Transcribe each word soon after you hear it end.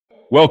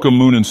Welcome,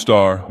 Moon and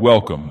Star,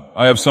 welcome.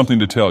 I have something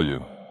to tell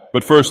you.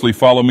 But firstly,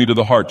 follow me to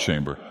the Heart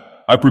Chamber.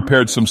 I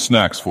prepared some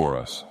snacks for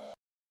us.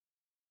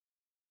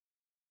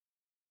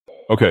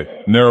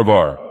 Okay,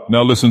 Nerevar.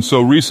 Now listen,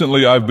 so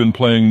recently I've been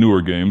playing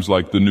newer games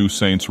like the new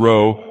Saints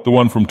Row, the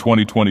one from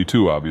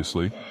 2022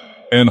 obviously,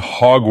 and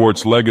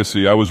Hogwarts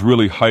Legacy. I was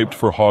really hyped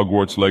for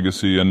Hogwarts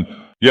Legacy, and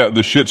yeah,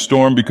 the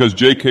shitstorm because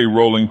J.K.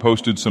 Rowling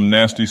posted some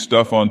nasty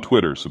stuff on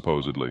Twitter,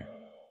 supposedly.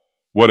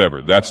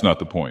 Whatever, that's not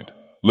the point.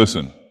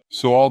 Listen,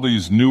 so all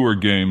these newer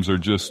games are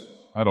just,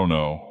 I don't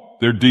know,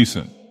 they're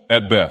decent,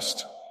 at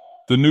best.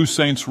 The new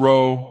Saints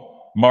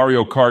Row,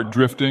 Mario Kart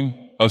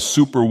drifting, a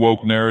super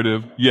woke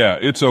narrative, yeah,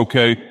 it's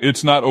okay.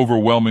 It's not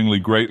overwhelmingly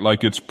great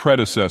like its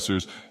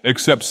predecessors,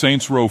 except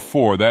Saints Row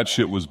 4, that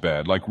shit was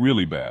bad, like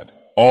really bad.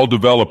 All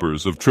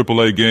developers of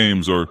AAA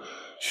games or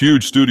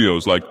huge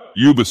studios like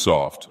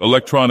Ubisoft,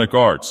 Electronic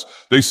Arts,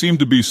 they seem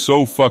to be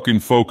so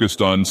fucking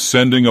focused on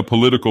sending a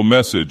political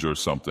message or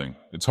something.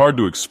 It's hard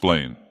to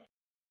explain.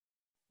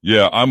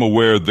 Yeah, I'm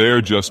aware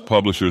they're just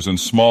publishers and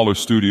smaller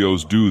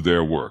studios do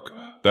their work.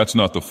 That's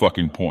not the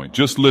fucking point.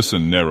 Just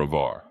listen,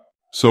 Nerevar.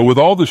 So with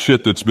all the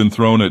shit that's been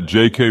thrown at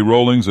J.K.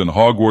 Rowling's and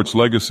Hogwarts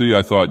Legacy,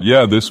 I thought,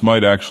 yeah, this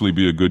might actually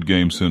be a good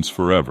game since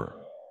forever.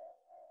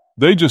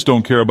 They just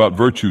don't care about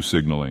virtue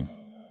signaling.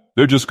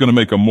 They're just gonna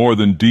make a more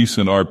than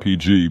decent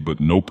RPG, but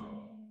nope.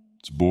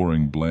 It's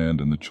boring, bland,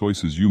 and the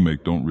choices you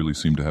make don't really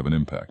seem to have an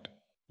impact.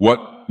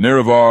 What?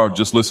 Nerevar,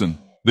 just listen.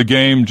 The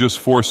game just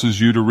forces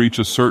you to reach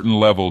a certain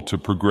level to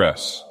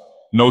progress.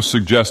 No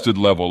suggested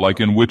level, like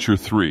in Witcher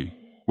 3.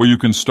 Where you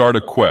can start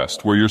a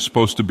quest where you're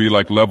supposed to be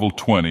like level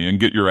 20 and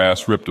get your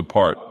ass ripped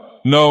apart.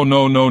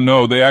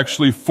 No. They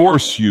actually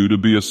force you to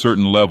be a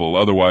certain level,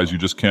 otherwise you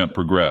just can't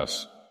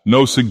progress.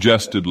 No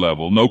suggested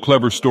level, no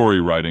clever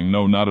story writing,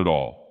 no, not at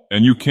all.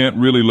 And you can't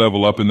really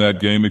level up in that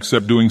game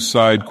except doing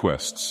side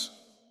quests.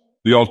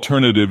 The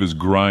alternative is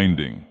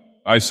grinding.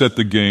 I set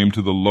the game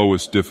to the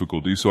lowest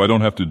difficulty so I don't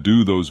have to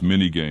do those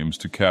mini-games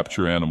to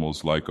capture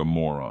animals like a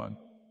moron.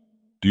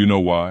 Do you know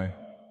why?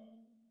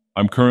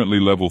 I'm currently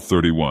level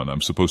 31.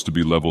 I'm supposed to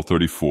be level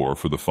 34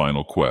 for the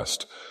final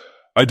quest.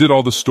 I did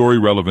all the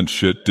story-relevant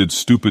shit, did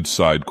stupid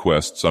side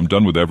quests. I'm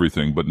done with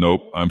everything, but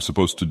nope, I'm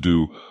supposed to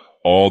do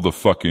all the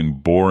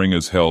fucking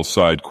boring-as-hell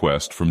side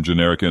quest from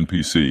generic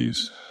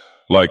NPCs.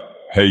 Like,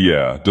 hey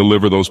yeah,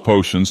 deliver those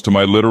potions to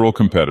my literal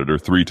competitor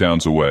 3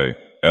 towns away.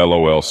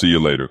 LOL, see you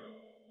later.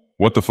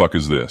 What the fuck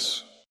is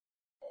this?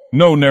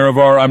 No,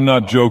 Nerevar, I'm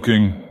not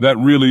joking. That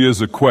really is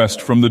a quest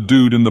from the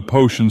dude in the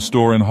potion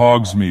store in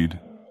Hogsmeade.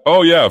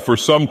 Oh yeah, for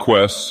some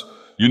quests,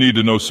 you need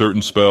to know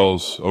certain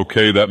spells.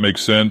 Okay, that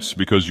makes sense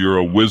because you're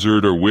a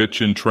wizard or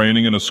witch in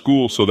training in a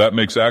school, so that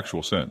makes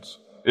actual sense.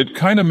 It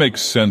kind of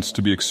makes sense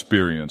to be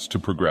experienced to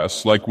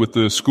progress, like with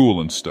the school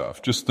and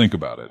stuff. Just think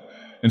about it.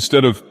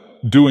 Instead of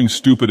doing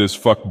stupid as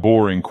fuck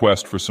boring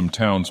quest for some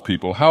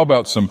townspeople, how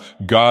about some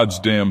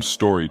goddamn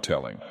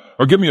storytelling?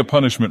 Or give me a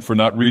punishment for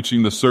not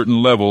reaching the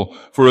certain level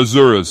for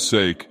Azura's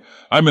sake.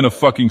 I'm in a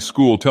fucking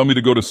school, tell me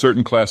to go to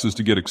certain classes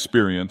to get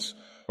experience.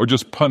 Or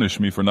just punish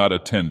me for not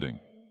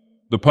attending.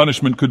 The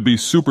punishment could be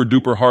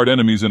super-duper hard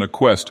enemies in a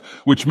quest,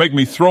 which make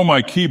me throw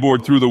my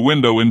keyboard through the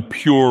window in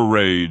pure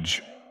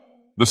rage.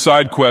 The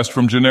side quest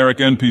from generic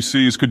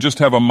NPCs could just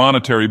have a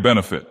monetary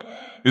benefit.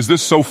 Is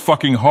this so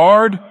fucking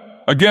hard?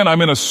 Again,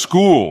 I'm in a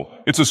school.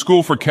 It's a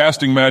school for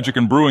casting magic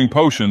and brewing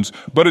potions,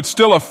 but it's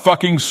still a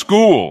fucking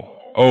school.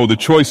 Oh, the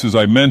choices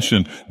I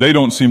mentioned, they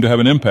don't seem to have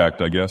an impact,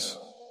 I guess.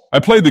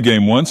 I played the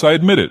game once, I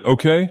admit it,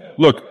 okay?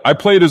 Look, I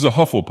played as a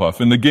Hufflepuff,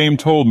 and the game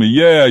told me,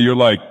 yeah, you're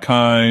like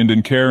kind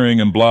and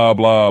caring and blah,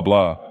 blah,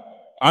 blah.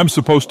 I'm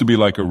supposed to be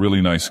like a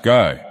really nice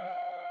guy.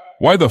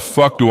 Why the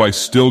fuck do I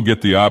still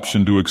get the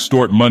option to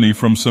extort money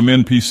from some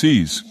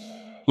NPCs?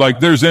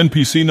 Like, there's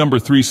NPC number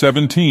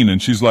 317,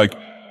 and she's like,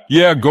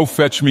 yeah, go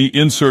fetch me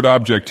insert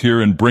object here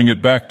and bring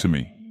it back to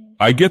me.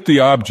 I get the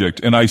object,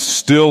 and I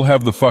still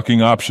have the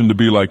fucking option to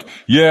be like,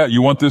 yeah,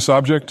 you want this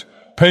object?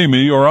 Pay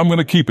me, or I'm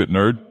gonna keep it,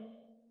 nerd.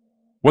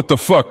 What the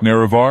fuck,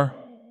 Nerevar?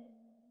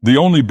 The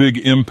only big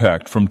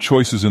impact from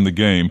choices in the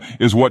game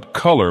is what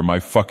color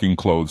my fucking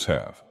clothes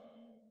have.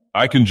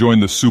 I can join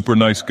the super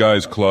nice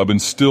guys club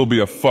and still be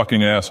a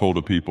fucking asshole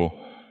to people.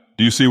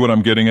 Do you see what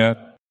I'm getting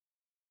at?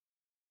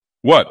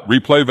 What,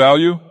 replay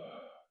value?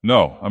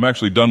 No, I'm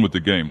actually done with the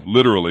game.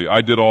 Literally,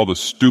 I did all the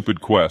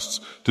stupid quests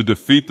to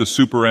defeat the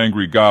super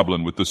angry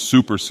goblin with the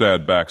super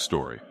sad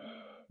backstory.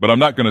 But I'm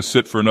not gonna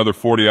sit for another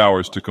 40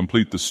 hours to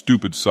complete the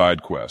stupid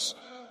side quests.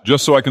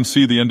 Just so I can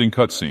see the ending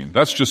cutscene.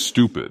 That's just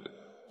stupid.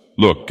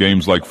 Look,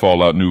 games like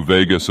Fallout New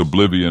Vegas,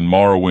 Oblivion,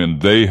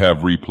 Morrowind, they have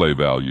replay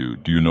value.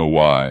 Do you know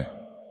why?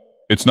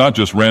 It's not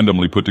just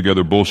randomly put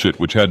together bullshit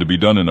which had to be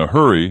done in a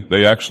hurry.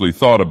 They actually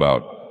thought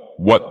about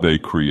what they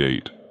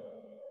create.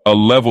 A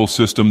level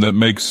system that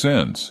makes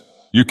sense.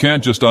 You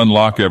can't just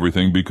unlock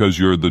everything because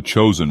you're the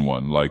chosen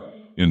one, like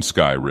in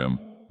Skyrim.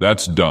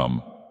 That's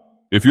dumb.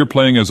 If you're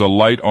playing as a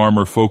light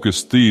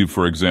armor-focused thief,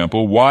 for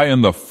example, why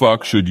in the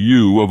fuck should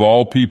you, of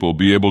all people,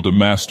 be able to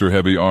master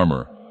heavy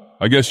armor?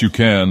 I guess you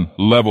can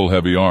level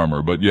heavy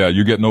armor, but yeah,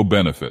 you get no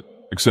benefit.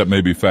 except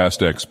maybe fast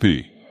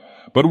XP.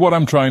 But what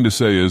I'm trying to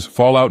say is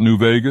Fallout New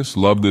Vegas,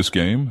 love this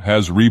game,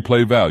 has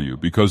replay value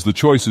because the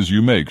choices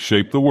you make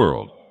shape the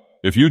world.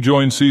 If you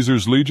join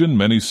Caesar's Legion,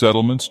 many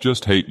settlements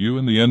just hate you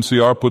and the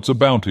NCR puts a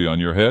bounty on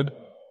your head.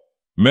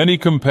 Many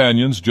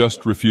companions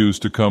just refuse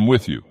to come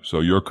with you, so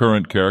your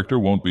current character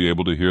won't be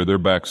able to hear their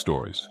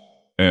backstories.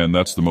 And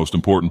that's the most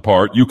important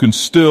part. You can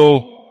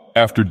still,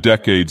 after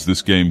decades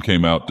this game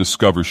came out,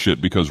 discover shit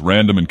because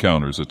random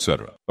encounters,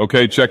 etc.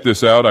 Okay, check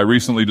this out. I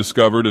recently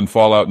discovered in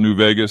Fallout New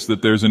Vegas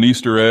that there's an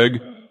Easter egg.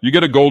 You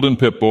get a golden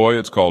Pip-Boy.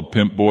 It's called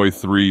Pimp-Boy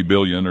 3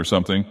 billion or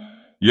something.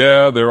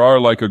 Yeah, there are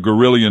like a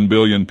gorillion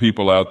billion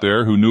people out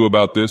there who knew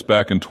about this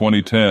back in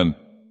 2010.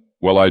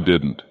 Well, I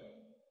didn't.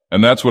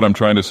 And that's what I'm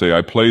trying to say.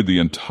 I played the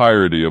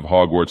entirety of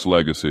Hogwarts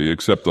Legacy,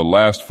 except the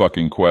last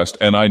fucking quest,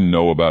 and I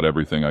know about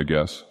everything, I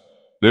guess.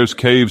 There's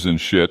caves and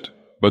shit,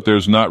 but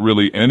there's not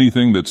really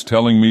anything that's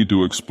telling me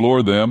to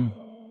explore them.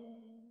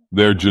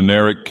 They're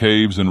generic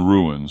caves and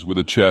ruins with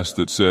a chest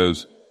that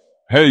says,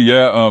 hey,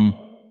 yeah,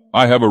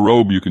 I have a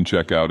robe you can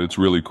check out. It's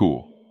really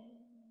cool.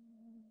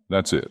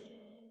 That's it.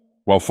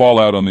 While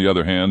Fallout, on the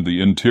other hand,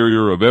 the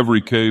interior of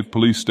every cave,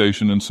 police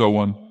station, and so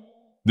on,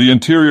 the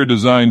interior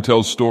design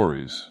tells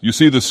stories. You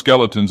see the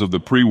skeletons of the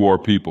pre-war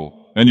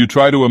people, and you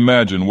try to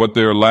imagine what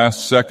their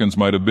last seconds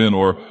might have been,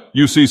 or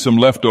you see some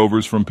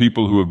leftovers from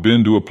people who have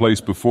been to a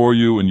place before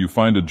you, and you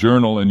find a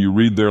journal and you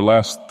read their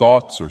last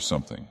thoughts or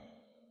something.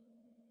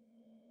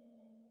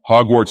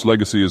 Hogwarts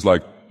Legacy is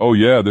like, oh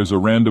yeah, there's a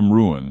random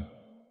ruin,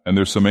 and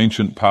there's some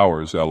ancient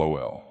powers,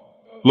 LOL.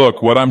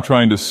 Look, what I'm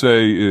trying to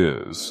say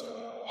is,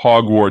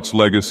 Hogwarts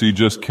Legacy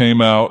just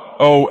came out.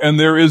 Oh, and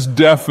there is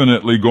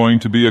definitely going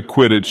to be a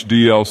Quidditch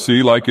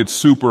DLC, like it's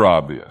super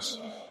obvious.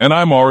 And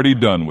I'm already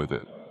done with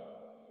it.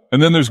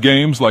 And then there's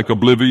games like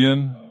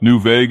Oblivion, New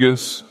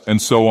Vegas,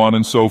 and so on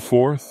and so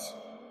forth.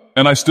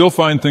 And I still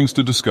find things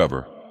to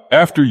discover.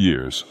 After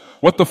years,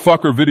 what the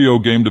fuck are video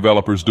game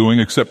developers doing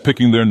except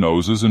picking their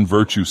noses and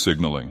virtue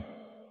signaling?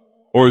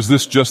 Or is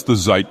this just the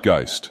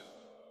zeitgeist?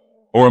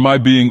 Or am I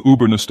being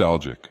uber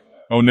nostalgic?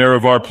 Oh,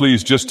 Nerevar,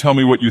 please, just tell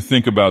me what you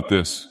think about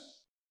this.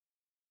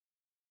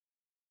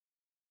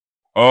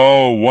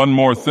 Oh, one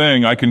more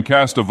thing. I can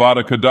cast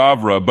Avada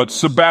Kedavra, but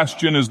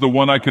Sebastian is the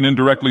one I can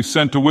indirectly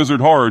send to Wizard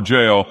Horror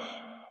Jail.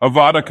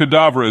 Avada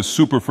Kedavra is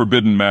super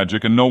forbidden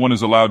magic, and no one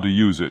is allowed to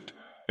use it.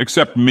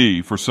 Except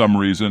me, for some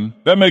reason.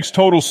 That makes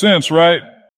total sense, right?